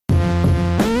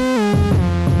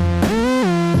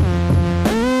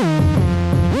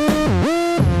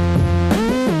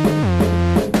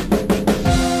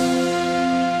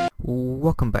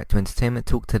welcome back to Entertainment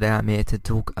Talk. Today I'm here to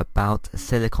talk about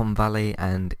Silicon Valley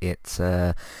and its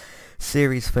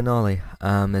series finale.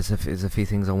 There's a few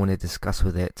things I want to discuss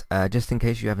with it. Just in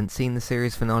case you haven't seen the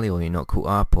series finale or you're not caught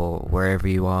up or wherever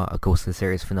you are, of course the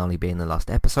series finale being the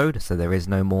last episode, so there is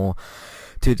no more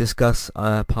to discuss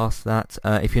past that.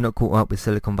 If you're not caught up with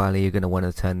Silicon Valley, you're going to want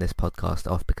to turn this podcast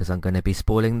off because I'm going to be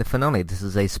spoiling the finale. This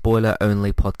is a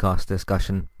spoiler-only podcast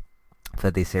discussion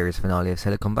for the series finale of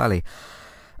Silicon Valley.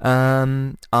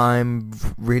 I'm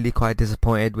really quite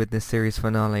disappointed with this series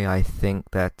finale. I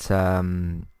think that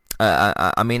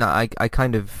I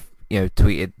kind of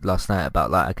tweeted last night about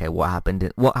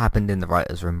what happened in the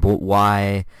writers' room. But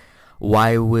why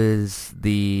was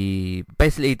the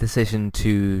basically decision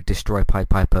to destroy Pied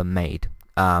Piper made?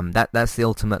 That's the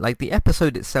ultimate. Like, the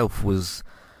episode itself was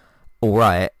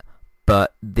alright,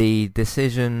 but the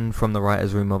decision from the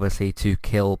writers' room obviously to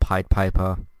kill Pied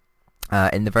Piper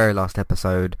in the very last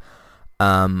episode,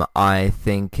 I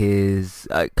think is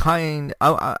I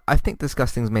think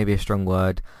disgusting is maybe a strong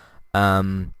word,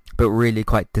 but really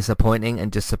quite disappointing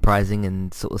and just surprising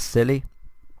and sort of silly,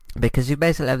 because you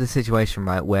basically have the situation,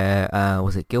 right, where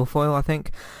was it Guilfoyle, I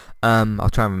think? I'll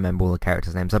try and remember all the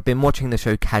characters' names. I've been watching the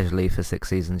show casually for 6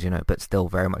 seasons, but still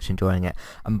very much enjoying it.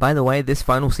 And by the way, this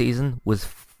final season was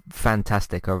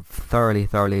fantastic. I've thoroughly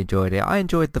enjoyed it. I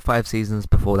enjoyed the 5 seasons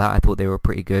before that. I thought they were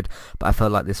pretty good, but I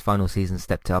felt like this final season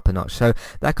stepped it up a notch. So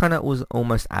that kind of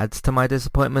almost adds to my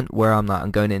disappointment, where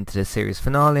I'm going into the series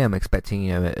finale, I'm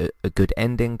expecting a good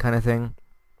ending kind of thing,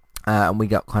 and we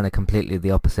got kind of completely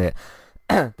the opposite.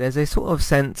 There's a sort of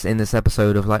sense in this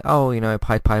episode of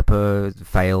Pied Piper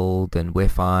failed and we're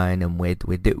fine and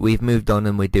we've moved on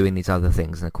and we're doing these other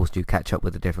things, and of course you catch up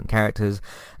with the different characters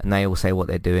and they all say what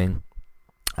they're doing.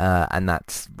 And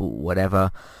that's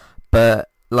whatever, but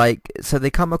so they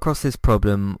come across this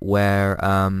problem where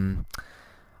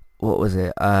what was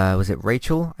it? Was it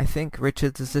Rachel? I think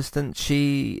Richard's assistant.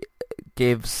 She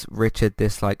gives Richard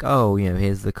this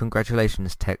here's the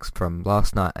congratulations text from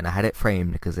last night, and I had it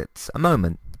framed because it's a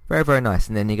moment, very very nice.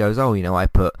 And then he goes, I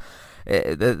put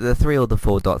the 3 or the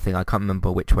 4 dot thing. I can't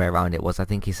remember which way around it was. I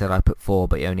think he said I put 4,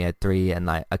 but he only had 3, and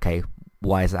okay.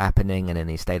 Why is it happening? And then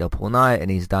he stayed up all night and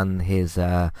he's done his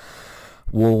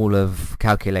wall of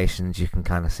calculations, you can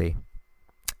kind of see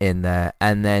in there.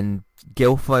 And then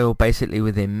Guilfoyle basically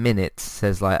within minutes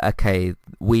says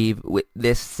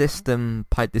this system,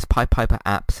 this Pied Piper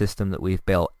app system that we've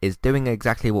built is doing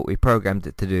exactly what we programmed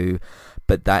it to do,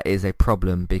 but that is a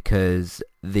problem because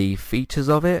the features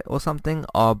of it or something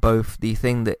are both the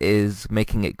thing that is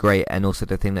making it great and also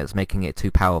the thing that's making it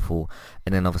too powerful.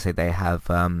 And then obviously they have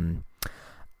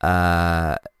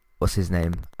what's his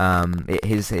name?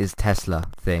 His Tesla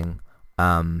thing.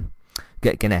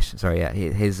 Ganesh, sorry, yeah.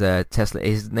 His Tesla.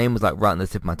 His name was right on the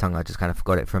tip of my tongue. I just kind of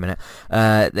forgot it for a minute.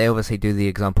 They obviously do the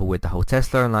example with the whole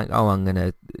Tesla and I'm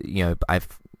gonna,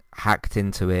 I've hacked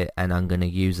into it and I'm gonna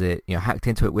use it. Hacked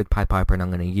into it with Pied Piper and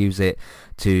I'm gonna use it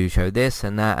to show this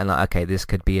and that. And okay, this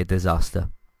could be a disaster,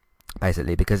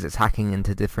 basically, because it's hacking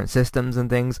into different systems and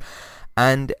things.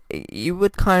 And you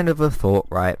would kind of have thought,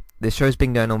 right, this show's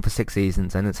been going on for 6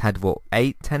 seasons and it's had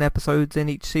 8-10 episodes in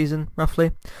each season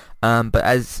roughly, but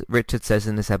as Richard says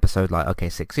in this episode,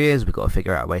 6 years, we've got to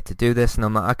figure out a way to do this. And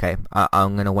I'm okay,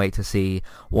 I'm gonna wait to see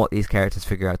what these characters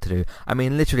figure out to do. I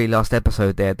mean, literally last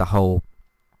episode they had the whole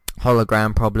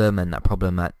hologram problem and that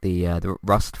problem at the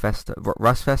Rust Fest,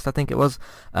 I think it was,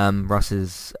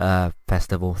 Russ's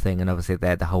festival thing, and obviously they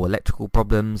had the whole electrical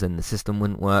problems and the system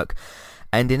wouldn't work.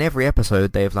 And in every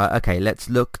episode they've okay, let's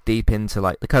look deep into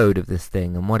the code of this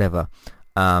thing and whatever,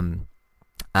 and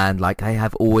they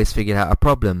have always figured out a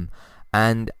problem.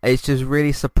 And it's just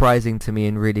really surprising to me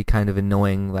and really kind of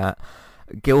annoying that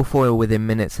Guilfoyle within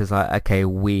minutes is okay,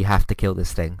 we have to kill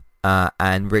this thing.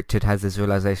 And Richard has this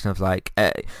realization of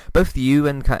both you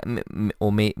and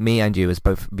me and you as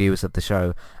both viewers of the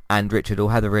show, and Richard all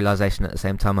had the realization at the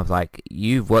same time of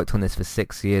you've worked on this for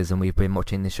 6 years and we've been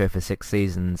watching this show for 6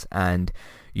 seasons, and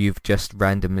you've just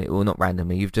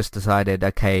you've just decided,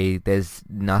 okay, there's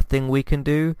nothing we can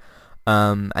do.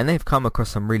 And they've come across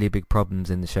some really big problems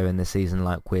in the show in this season,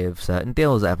 with certain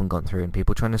deals that haven't gone through and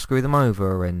people trying to screw them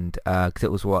over, and because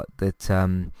it was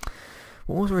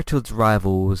what was Richard's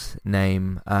rival's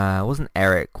name? It wasn't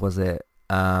Eric, was it?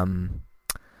 I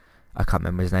can't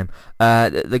remember his name.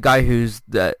 The guy who was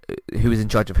in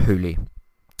charge of Hooli.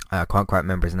 I can't quite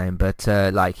remember his name, but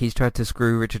he's tried to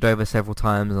screw Richard over several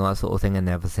times and all that sort of thing. And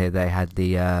obviously they had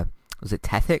the was it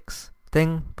Tethix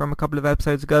thing from a couple of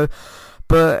episodes ago.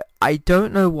 But I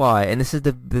don't know why, and this is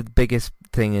the biggest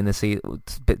thing in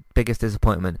the biggest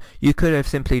disappointment. You could have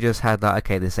simply just had that,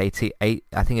 okay, this I think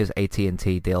it was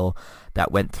AT&T deal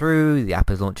that went through, the app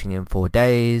is launching in 4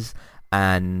 days,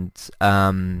 and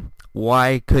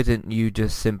why couldn't you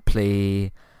just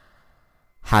simply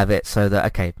have it so that,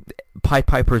 okay, Pied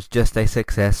Piper is just a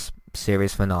success,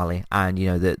 series finale, and you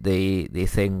know that the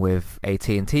thing with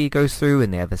AT&T goes through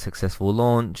and they have a successful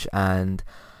launch. And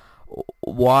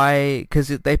why? Because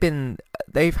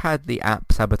they've had the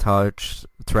app sabotage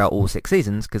throughout all 6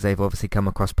 seasons, because they've obviously come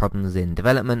across problems in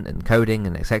development and coding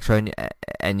and etc.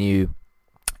 And you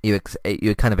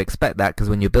kind of expect that, because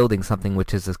when you're building something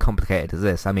which is as complicated as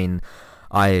this, I mean,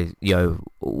 I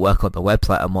work on the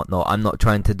website and whatnot. I'm not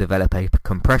trying to develop a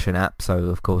compression app, so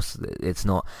of course it's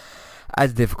not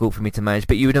as difficult for me to manage.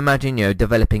 But you would imagine,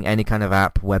 developing any kind of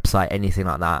app, website, anything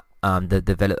like that,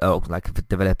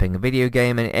 developing a video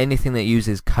game, and anything that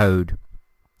uses code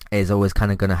is always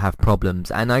kind of going to have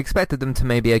problems. And I expected them to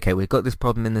maybe, okay, we've got this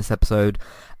problem in this episode,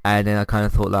 and then I kind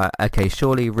of thought like, okay,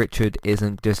 surely Richard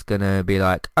isn't just going to be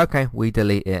like, okay, we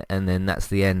delete it, and then that's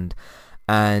the end.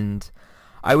 And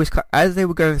I was, as they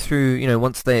were going through,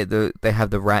 once they have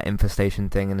the rat infestation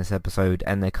thing in this episode,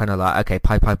 and they're kind of like, okay,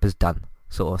 Pied Piper's done,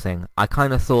 sort of thing. I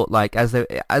kind of thought, like, as they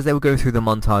were going through the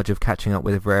montage of catching up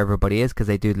with where everybody is, because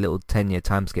they do the little 10-year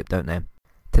time skip, don't they?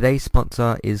 Today's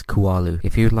sponsor is Kualu.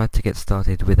 If you'd like to get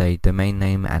started with a domain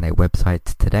name and a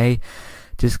website today,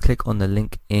 just click on the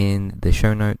link in the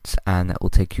show notes and that will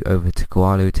take you over to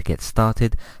Kualu to get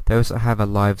started. They also have a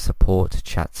live support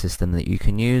chat system that you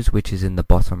can use, which is in the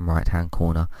bottom right hand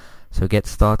corner. So get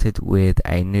started with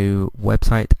a new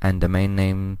website and domain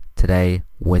name today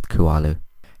with Kualu.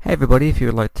 Hey everybody, if you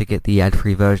would like to get the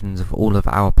ad-free versions of all of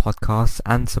our podcasts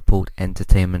and support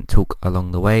Entertainment Talk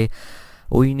along the way,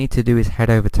 all you need to do is head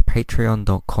over to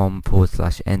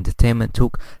patreon.com/entertainment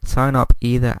talk. Sign up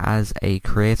either as a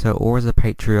creator or as a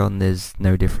Patreon. There's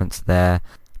no difference there.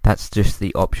 That's just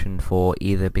the option for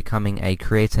either becoming a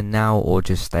creator now or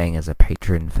just staying as a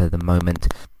patron for the moment.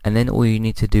 And then all you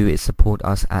need to do is support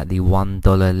us at the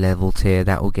 $1 level tier.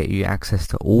 That will get you access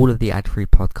to all of the ad-free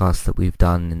podcasts that we've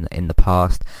done in the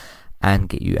past, and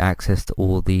get you access to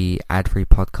all the ad-free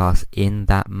podcasts in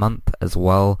that month as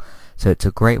well. So it's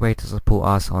a great way to support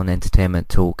us on Entertainment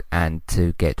Talk and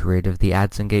to get rid of the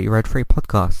ads and get your ad-free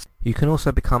podcasts. You can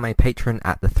also become a patron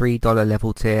at the $3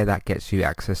 level tier. That gets you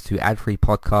access to ad-free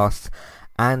podcasts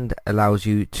and allows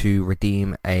you to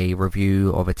redeem a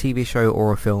review of a TV show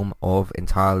or a film of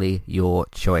entirely your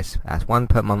choice. That's one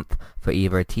per month for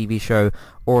either a TV show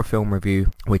or a film review,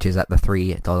 which is at the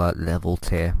 $3 level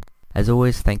tier. As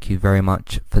always, thank you very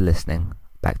much for listening.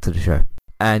 Back to the show.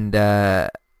 And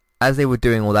as they were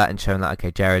doing all that and showing that,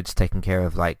 okay, Jared's taking care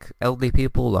of like elderly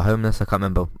people or homeless, I can't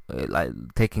remember, like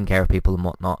taking care of people and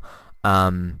whatnot,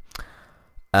 and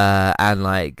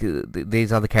like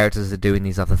these other characters are doing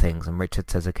these other things, and Richard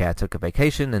says, okay, I took a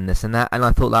vacation and this and that, and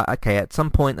I thought like, okay, at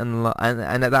some point, and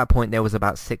at that point there was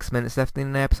about 6 minutes left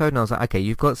in the episode, and I was like, okay,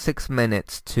 you've got 6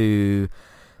 minutes to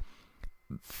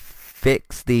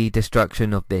fix the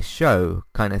destruction of this show,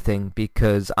 kind of thing,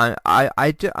 because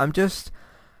I'm just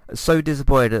so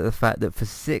disappointed at the fact that for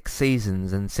 6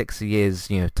 seasons and 6 years,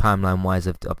 timeline wise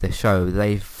of this show,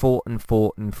 they've fought and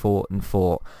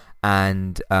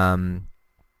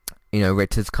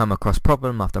Richard's come across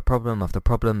problem after problem after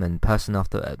problem, and person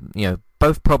after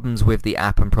both problems with the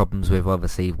app and problems with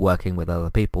obviously working with other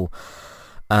people,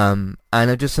 and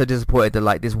I'm just so disappointed that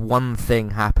like this one thing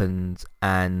happened,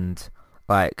 and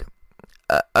like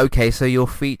okay, so your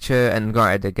feature, and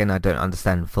granted, again, I don't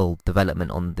understand full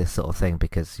development on this sort of thing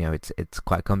because it's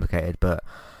quite complicated, but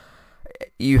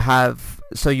you have,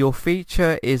 so your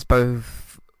feature is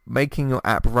both making your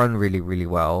app run really, really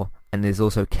well and is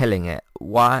also killing it.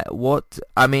 Why? What?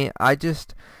 I mean,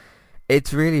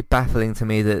 it's really baffling to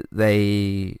me that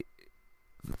they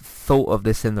thought of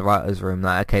this in the writer's room,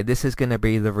 like, okay, this is going to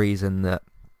be the reason that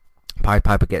Pied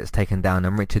Piper gets taken down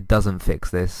and Richard doesn't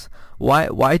fix this.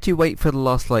 Why'd you wait for the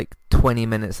last like 20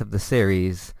 minutes of the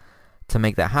series to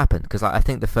make that happen? Because I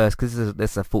think the first, because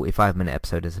this is a 45-minute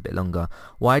episode, is a bit longer.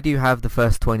 Why do you have the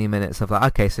first 20 minutes of like,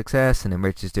 okay, success, and then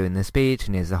Richard's doing this speech,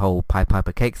 and here's the whole Pied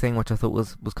Piper cake thing, which I thought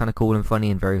was kind of cool and funny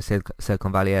and very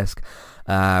Silicon Valley-esque.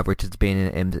 Richard's being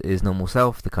in his normal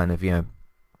self, the kind of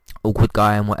awkward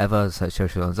guy and whatever, so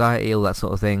social anxiety, all that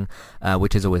sort of thing,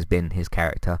 which has always been his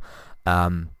character.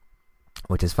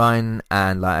 Which is fine,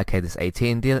 and like, okay, this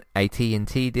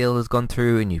AT&T deal has gone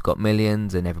through, and you've got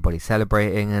millions, and everybody's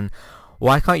celebrating, and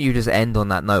why can't you just end on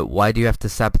that note? Why do you have to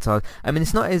sabotage? I mean,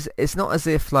 it's not as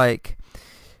if like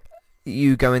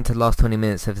you go into the last 20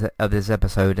 minutes of this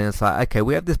episode and it's like, okay,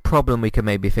 we have this problem we can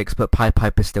maybe fix, but Pied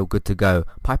Piper's still good to go.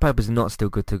 Pied Piper's not still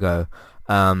good to go.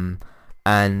 And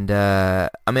I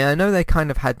mean, I know they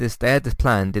kind of had this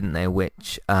plan, didn't they,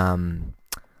 which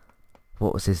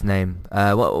what was his name,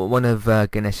 one of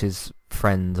Ganesh's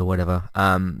friends or whatever,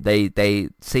 they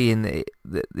see in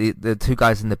the two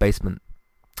guys in the basement,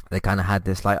 they kind of had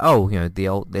this like, oh, you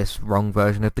know, this wrong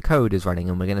version of the code is running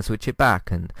and we're going to switch it back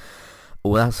and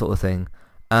all that sort of thing.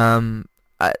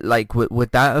 Like,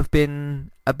 would that have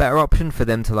been a better option for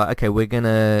them to, like, okay, we're going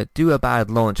to do a bad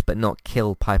launch but not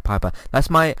kill Pied Piper?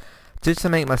 Just to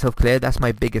make myself clear, that's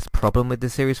my biggest problem with the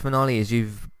series finale, is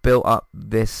you've built up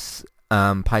this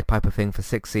Pied Piper thing for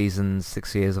 6 seasons,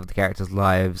 6 years of the characters'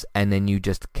 lives, and then you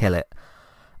just kill it.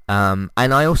 And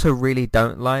I also really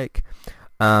don't like...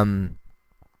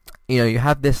 you know, you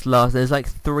have this there's like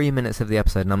 3 minutes of the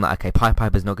episode and I'm like, okay, Pied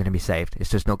Piper's not going to be saved. It's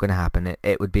just not going to happen.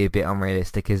 It would be a bit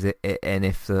unrealistic, and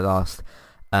if the last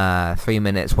 3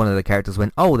 minutes one of the characters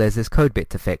went, oh, there's this code bit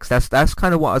to fix. That's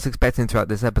kind of what I was expecting throughout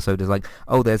this episode, is like,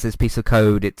 oh, there's this piece of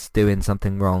code, it's doing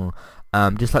something wrong.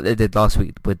 Just like they did last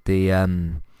week with the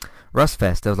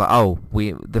Rustfest. I was like, oh,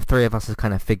 the three of us have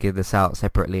kind of figured this out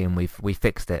separately and we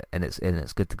fixed it and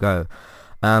it's good to go.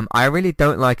 I really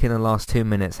don't like in the last 2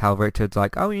 minutes how Richard's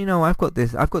like, oh, you know, I've got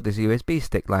this USB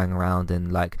stick lying around,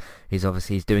 and like he's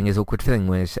doing his awkward thing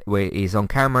where he's on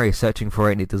camera, he's searching for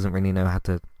it, and he doesn't really know how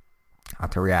to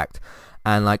react.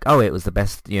 And like, oh, it was the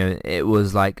best, you know, it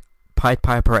was like Pied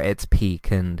Piper at its peak,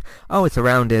 and oh, it's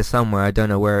around here somewhere, I don't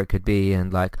know where it could be,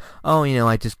 and like, oh, you know,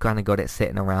 I just kind of got it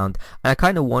sitting around. And I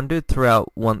kind of wondered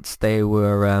throughout, once they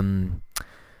were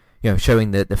you know, showing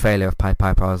the failure of Pied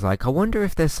Piper, I was like, I wonder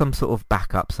if there's some sort of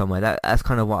backup somewhere. That's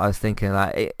kind of what I was thinking.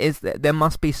 Like, there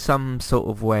must be some sort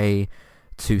of way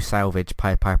to salvage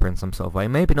Pied Piper in some sort of way.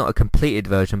 Maybe not a completed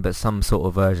version, but some sort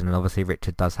of version. And obviously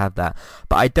Richard does have that.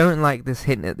 But I don't like this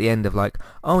hint at the end of like,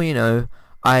 oh, you know,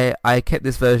 I kept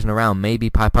this version around.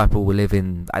 Maybe Pied Piper will live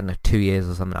in, I don't know, 2 years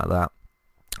or something like that.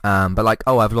 But like,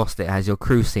 oh, I've lost it. Has your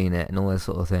crew seen it? And all this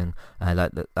sort of thing,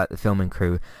 like the filming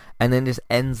crew, and then just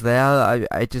ends there.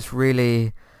 I just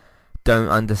really don't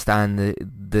understand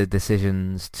the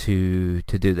decisions to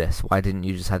do this. Why didn't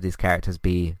you just have these characters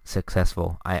be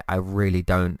successful? I really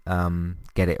don't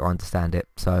get it or understand it.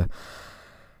 So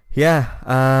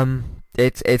yeah,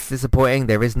 it's disappointing.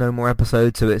 There is no more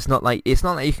episodes, so it's not like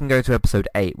you can go to episode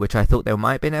 8, which I thought there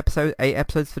might be an 8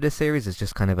 episodes for this series. It's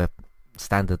just kind of a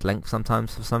standard length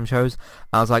sometimes for some shows.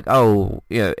 I was like, oh,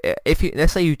 you know, if you,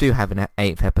 let's say you do have an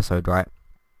 8th episode, right,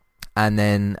 and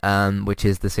then which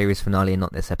is the series finale and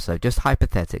not this episode, just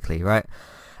hypothetically, right,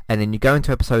 and then you go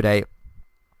into episode 8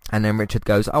 and then Richard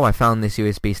goes, oh, I found this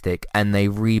USB stick, and they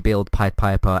rebuild Pied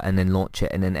Piper and then launch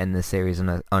it and then end the series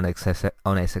on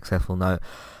a successful note.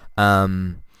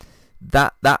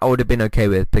 That I would have been okay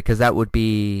with, because that would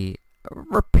be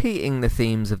repeating the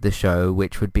themes of the show,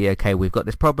 which would be, okay, we've got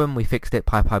this problem, we fixed it,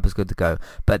 Pied Piper's good to go.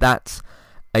 But that's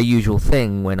a usual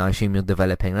thing when I assume you're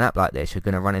developing an app like this. You're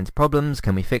going to run into problems.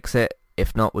 Can we fix it?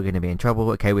 If not, we're going to be in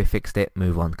trouble. Okay, we fixed it,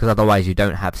 move on. Because otherwise you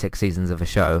don't have 6 seasons of a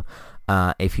show.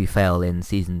 If you fail in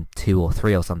season 2 or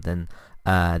 3 or something,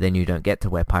 then you don't get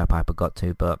to where Pied Piper got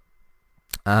to. But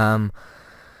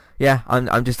yeah,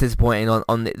 I'm just disappointed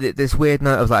on this weird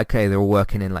note of like, okay, they're all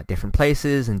working in like different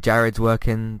places, and Jared's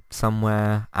working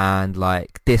somewhere, and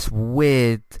like this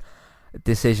weird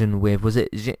decision with, was it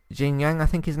Jin Yang, I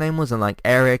think his name was, and like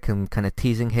Eric, and kind of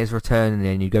teasing his return, and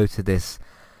then you go to this,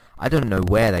 I don't know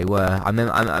where they were. I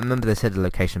remember they said the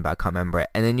location, but I can't remember it.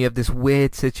 And then you have this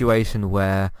weird situation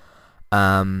where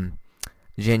Jin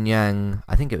Yang,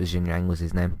 I think it was Jin Yang was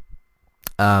his name,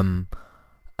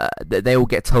 they all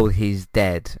get told he's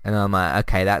dead, and I'm like,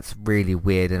 okay, that's really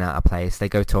weird and out of place. They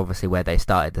go to obviously where they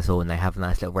started this all, and they have a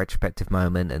nice little retrospective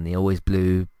moment, and the always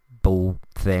blue ball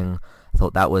thing. I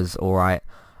thought that was alright.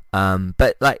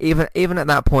 But like even at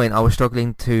that point, I was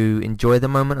struggling to enjoy the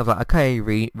moment of like, okay,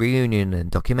 reunion and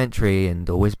documentary and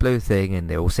always blue thing, and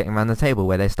they're all sitting around the table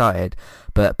where they started.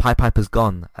 But Pied Piper's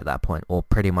gone at that point, or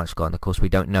pretty much gone. Of course, we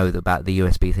don't know about the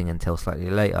USB thing until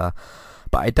slightly later.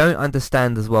 But I don't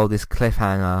understand as well this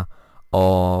cliffhanger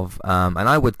of, and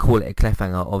I would call it a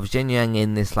cliffhanger, of Jin Yang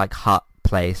in this like hut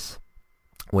place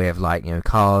with like, you know,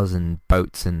 cars and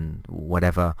boats and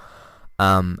whatever.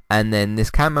 And then this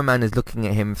cameraman is looking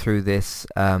at him through this,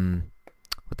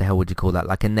 what the hell would you call that?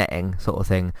 Like a netting sort of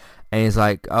thing. And he's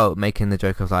like, oh, making the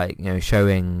joke of like, you know,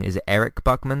 showing, is it Eric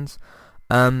Buckman's?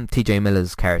 TJ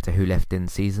Miller's character who left in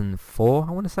season 4,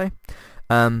 I want to say.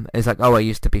 It's like, oh, I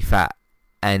used to be fat.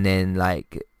 And then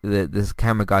like this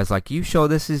camera guy's like, you sure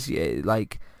this is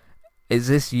like, is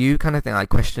this you kind of thing, like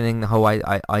questioning the whole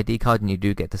ID card, and you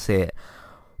do get to see it.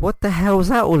 What the hell is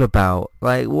that all about?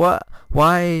 Like, what?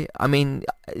 Why? I mean,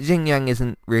 Jin Yang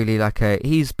isn't really like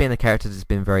he's been a character that's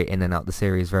been very in and out the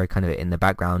series, very kind of in the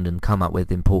background and come up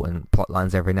with important plot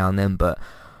lines every now and then, but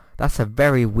that's a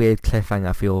very weird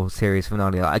cliffhanger for your series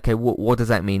finale. Like, okay, what does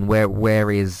that mean?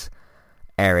 Where is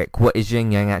Eric? What is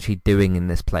Jin Yang actually doing in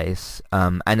this place?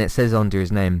 And it says under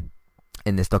his name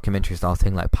in this documentary style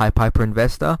thing, like Pied Piper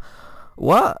Investor.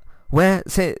 What? Where?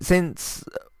 Since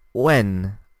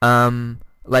when?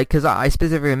 Like, because I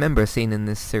specifically remember a scene in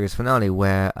this series finale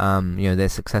where, they're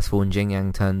successful and Jin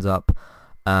Yang turns up.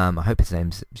 I hope his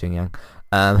name's Jin Yang.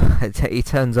 He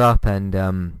turns up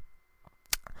and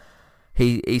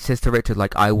he says to Richard,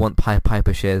 like, I want Pied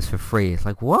Piper shares for free. It's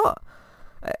like, what?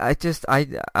 I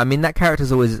mean, that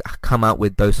character's always come out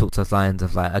with those sorts of lines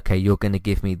of like, okay, you're going to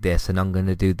give me this and I'm going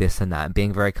to do this and that, and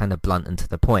being very kind of blunt and to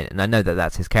the point. And I know that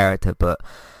that's his character, but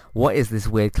what is this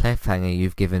weird cliffhanger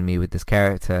you've given me with this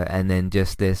character? And then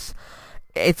just this,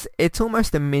 it's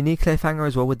almost a mini cliffhanger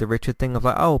as well with the Richard thing of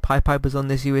like, oh, Pied Piper's on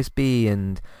this USB,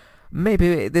 and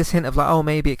maybe this hint of like, oh,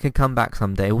 maybe it could come back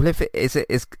someday. Well, if is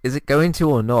it going to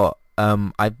or not?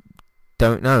 I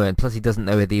don't know, and plus he doesn't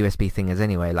know where the USB thing is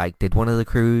anyway. Like, did one of the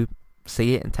crew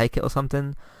see it and take it or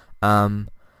something? And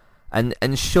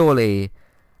surely,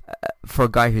 for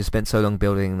a guy who's spent so long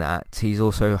building that, he's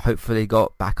also hopefully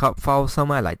got backup files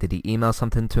somewhere. Like, did he email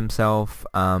something to himself?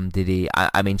 Did he?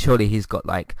 I mean, surely he's got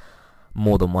like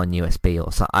more than one USB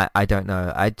or so. I don't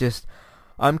know.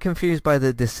 I'm confused by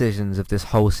the decisions of this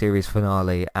whole series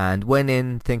finale, and went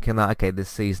in thinking that, okay,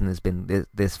 this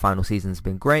final season's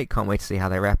been great, can't wait to see how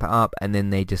they wrap it up, and then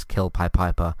they just kill Pied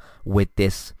Piper with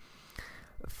this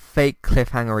fake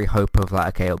cliffhangery hope of like,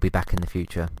 okay, it'll be back in the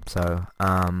future. So,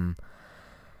 I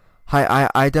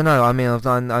don't know. I mean,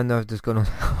 I know I've just gone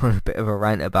on a bit of a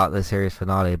rant about the series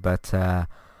finale, but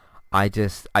I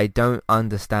don't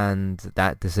understand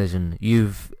that decision.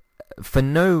 For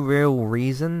no real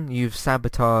reason, you've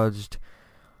sabotaged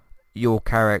your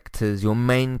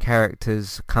main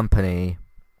character's company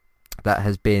that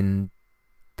has been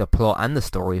the plot and the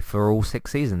story for all 6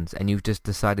 seasons, and you've just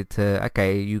decided to,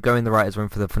 okay, you go in the writer's room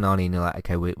for the finale and you're like,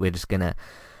 okay, we're just gonna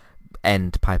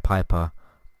end Pied Piper,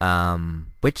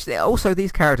 which also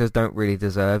these characters don't really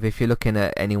deserve. If you're looking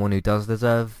at anyone who does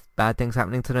deserve bad things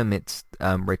happening to them, it's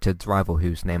Richard's rival,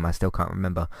 whose name I still can't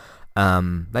remember.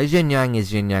 Like, Jin Yang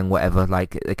is Jin Yang, whatever.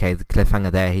 Like, okay, the cliffhanger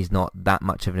there, he's not that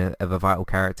much of a vital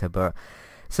character, but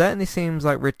certainly seems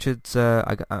like Richard's,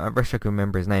 I wish I could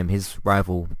remember his name, his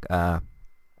rival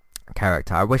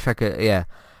character. I wish I could, yeah.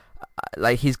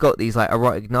 Like, he's got these like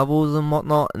erotic novels and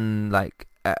whatnot, and like,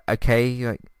 okay,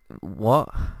 like, what?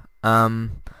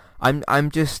 I'm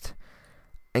just,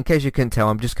 in case you couldn't tell,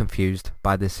 I'm just confused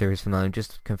by this series finale. I'm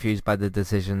just confused by the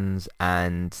decisions,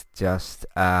 and just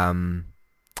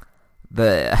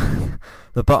the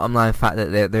bottom line fact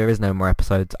that there is no more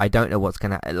episodes. I don't know what's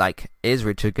gonna, like, is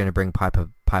Richard gonna bring Pied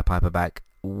Piper back?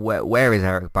 Where is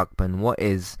Eric Buckman? What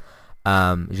is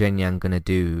Jin Yang gonna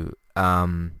do?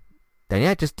 Then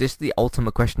yeah, just the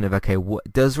ultimate question of, okay,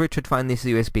 does Richard find this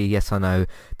USB? Yes or no?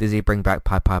 Does he bring back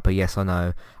Pied Piper? Yes or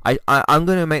no? I'm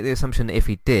gonna make the assumption that if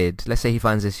he did, let's say he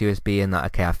finds this USB and that,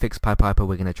 okay, I fixed Pied Piper,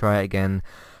 we're gonna try it again,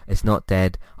 it's not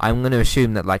dead. I'm gonna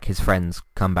assume that like his friends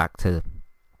come back to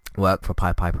work for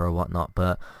Pied Piper or whatnot,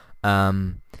 but I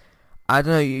don't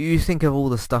know, you think of all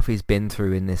the stuff he's been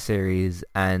through in this series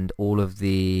and all of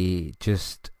the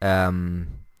just the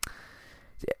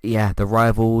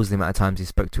rivals, the amount of times he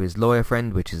spoke to his lawyer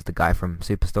friend, which is the guy from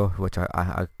Superstore, which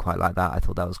I quite like that. I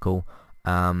thought that was cool.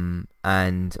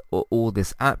 And all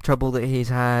this app trouble that he's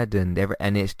had, and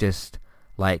it's just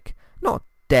like not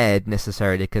dead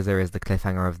necessarily, because there is the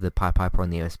cliffhanger of the Pied Piper on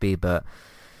the USB, but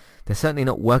they're certainly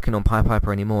not working on Pied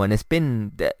Piper anymore. And it's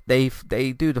been,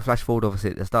 they do the flash forward obviously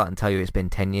at the start and tell you it's been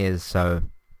 10 years. So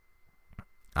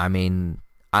I mean,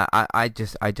 I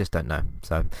just don't know.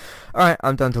 So alright,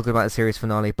 I'm done talking about the series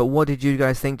finale, but what did you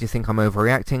guys think? Do you think I'm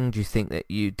overreacting? Do you think that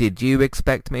did you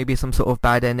expect maybe some sort of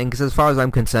bad ending? Because as far as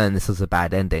I'm concerned, this is a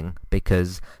bad ending,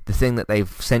 because the thing that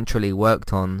they've centrally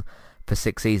worked on for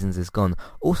 6 seasons is gone.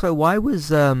 Also, why was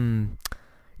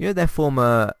their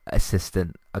former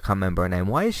assistant, I can't remember her name,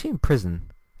 why is she in prison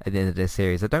at the end of this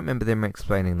series? I don't remember them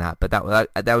explaining that, but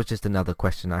that was just another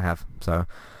question I have. So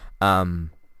I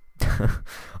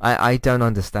don't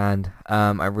understand.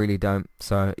 I really don't.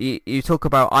 So you talk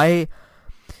about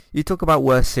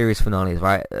worst series finales,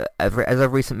 right? As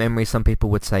of recent memory, some people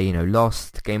would say,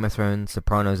 Lost, Game of Thrones,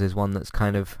 Sopranos is one that's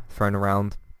kind of thrown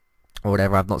around. or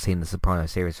whatever. I've not seen the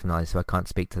Sopranos series finale, so I can't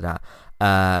speak to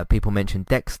that. People mentioned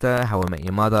Dexter, How I Met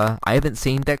Your Mother. I haven't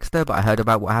seen Dexter, but I heard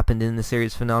about what happened in the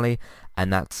series finale,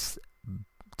 and that's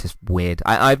just weird.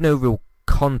 I have no real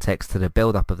context to the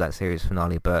build-up of that series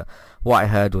finale, but what I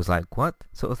heard was like, what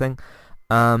sort of thing.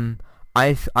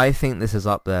 I think this is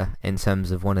up there in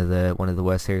terms of one of the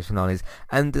worst series finales.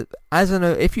 And as I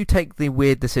know, if you take the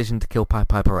weird decision to kill Pied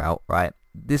Piper out, right,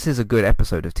 this is a good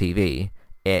episode of TV.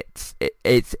 It's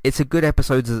a good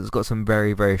episode that's got some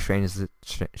very, very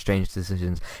strange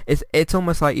decisions. It's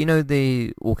almost like, you know,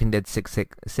 the Walking Dead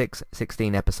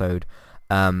 616 episode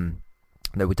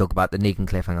that we talk about, the Negan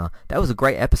cliffhanger. That was a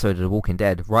great episode of The Walking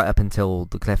Dead, right up until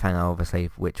the cliffhanger, obviously,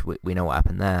 which we know what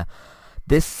happened there.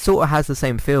 This sort of has the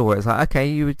same feel where it's like, okay,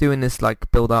 you were doing this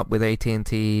like build up with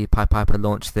AT&T Pied Piper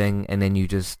launch thing, and then you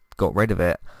just got rid of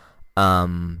it.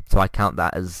 So I count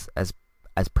that as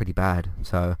pretty bad.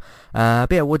 So,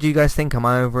 but yeah, what do you guys think? Am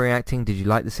I overreacting? Did you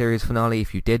like the series finale?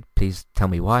 If you did, please tell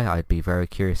me why. I'd be very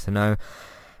curious to know.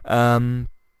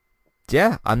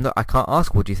 Yeah, I can't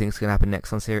ask what do you think is going to happen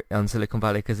next on Silicon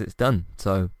Valley, because it's done.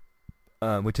 So,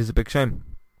 which is a big shame.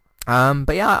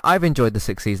 But yeah, I've enjoyed the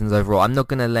 6 seasons overall. I'm not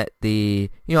gonna let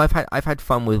I've had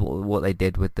fun with what they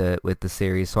did with the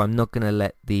series, so I'm not gonna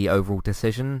let the overall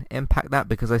decision impact that,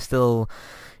 because I still,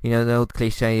 the old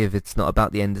cliche of it's not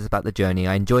about the end, it's about the journey.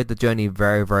 I enjoyed the journey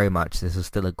very, very much. This is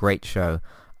still a great show.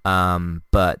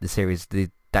 But the series,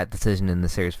 that decision in the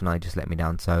series finale just let me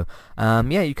down. So,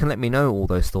 yeah, you can let me know all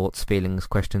those thoughts, feelings,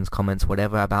 questions, comments,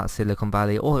 whatever about Silicon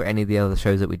Valley or any of the other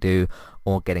shows that we do,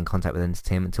 or get in contact with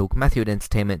Entertainment Talk. Matthew at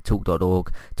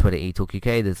entertainmenttalk.org, Twitter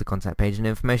eTalkUK. There's the contact page and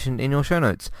information in your show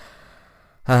notes.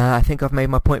 I think I've made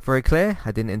my point very clear.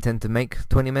 I didn't intend to make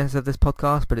 20 minutes of this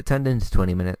podcast, but it turned into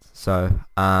 20 minutes. So,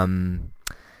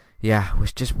 yeah,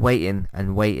 was just waiting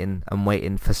for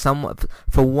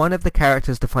one of the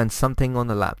characters to find something on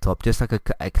the laptop, just like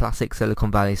a classic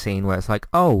Silicon Valley scene where it's like,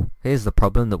 oh, here's the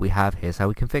problem that we have, here's how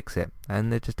we can fix it,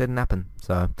 and it just didn't happen.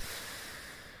 So,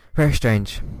 very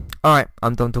strange. Alright,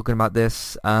 I'm done talking about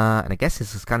this, and I guess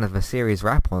this is kind of a series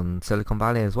wrap on Silicon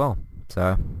Valley as well.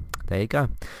 So, there you go.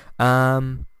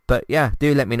 But yeah,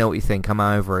 do let me know what you think. Am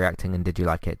I overreacting, and did you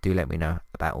like it? Do let me know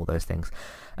about all those things.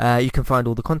 You can find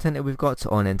all the content that we've got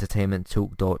on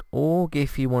entertainmenttalk.org.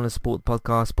 If you want to support the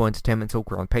podcast for Entertainment Talk,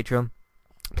 we're on Patreon.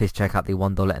 Please check out the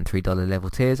 $1 and $3 level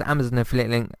tiers. Amazon affiliate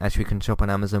link, as you can shop on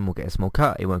Amazon, will get a small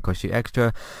cut. It won't cost you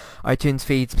extra. iTunes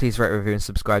feeds, please rate, review and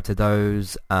subscribe to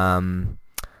those.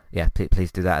 Yeah,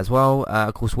 please do that as well.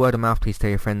 Of course, word of mouth, please tell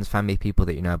your friends, family, people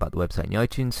that you know about the website and your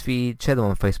iTunes feed. Share them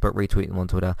on Facebook, retweet them on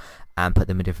Twitter, and put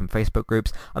them in different Facebook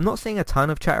groups. I'm not seeing a ton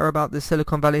of chatter about this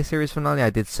Silicon Valley series finale. I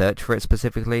did search for it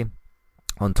specifically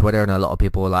on Twitter, and a lot of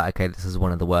people were like, okay, this is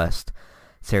one of the worst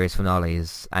series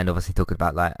finales, and obviously talking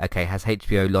about like, okay, has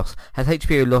HBO lost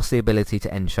the ability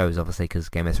to end shows, obviously, because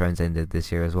Game of Thrones ended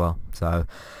this year as well. So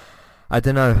I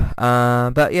don't know,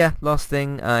 but yeah. Last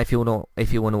thing, if you want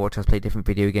to watch us play different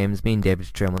video games, me and David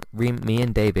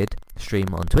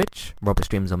stream on Twitch. Robert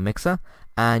streams on Mixer,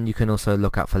 and you can also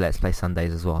look out for Let's Play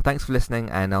Sundays as well. Thanks for listening,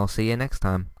 and I'll see you next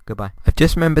time. Goodbye. I've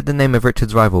just remembered the name of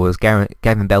Richard's rival was Gavin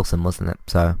Belson, wasn't it?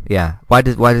 So yeah, why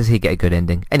does he get a good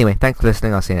ending? Anyway, thanks for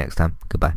listening. I'll see you next time. Goodbye.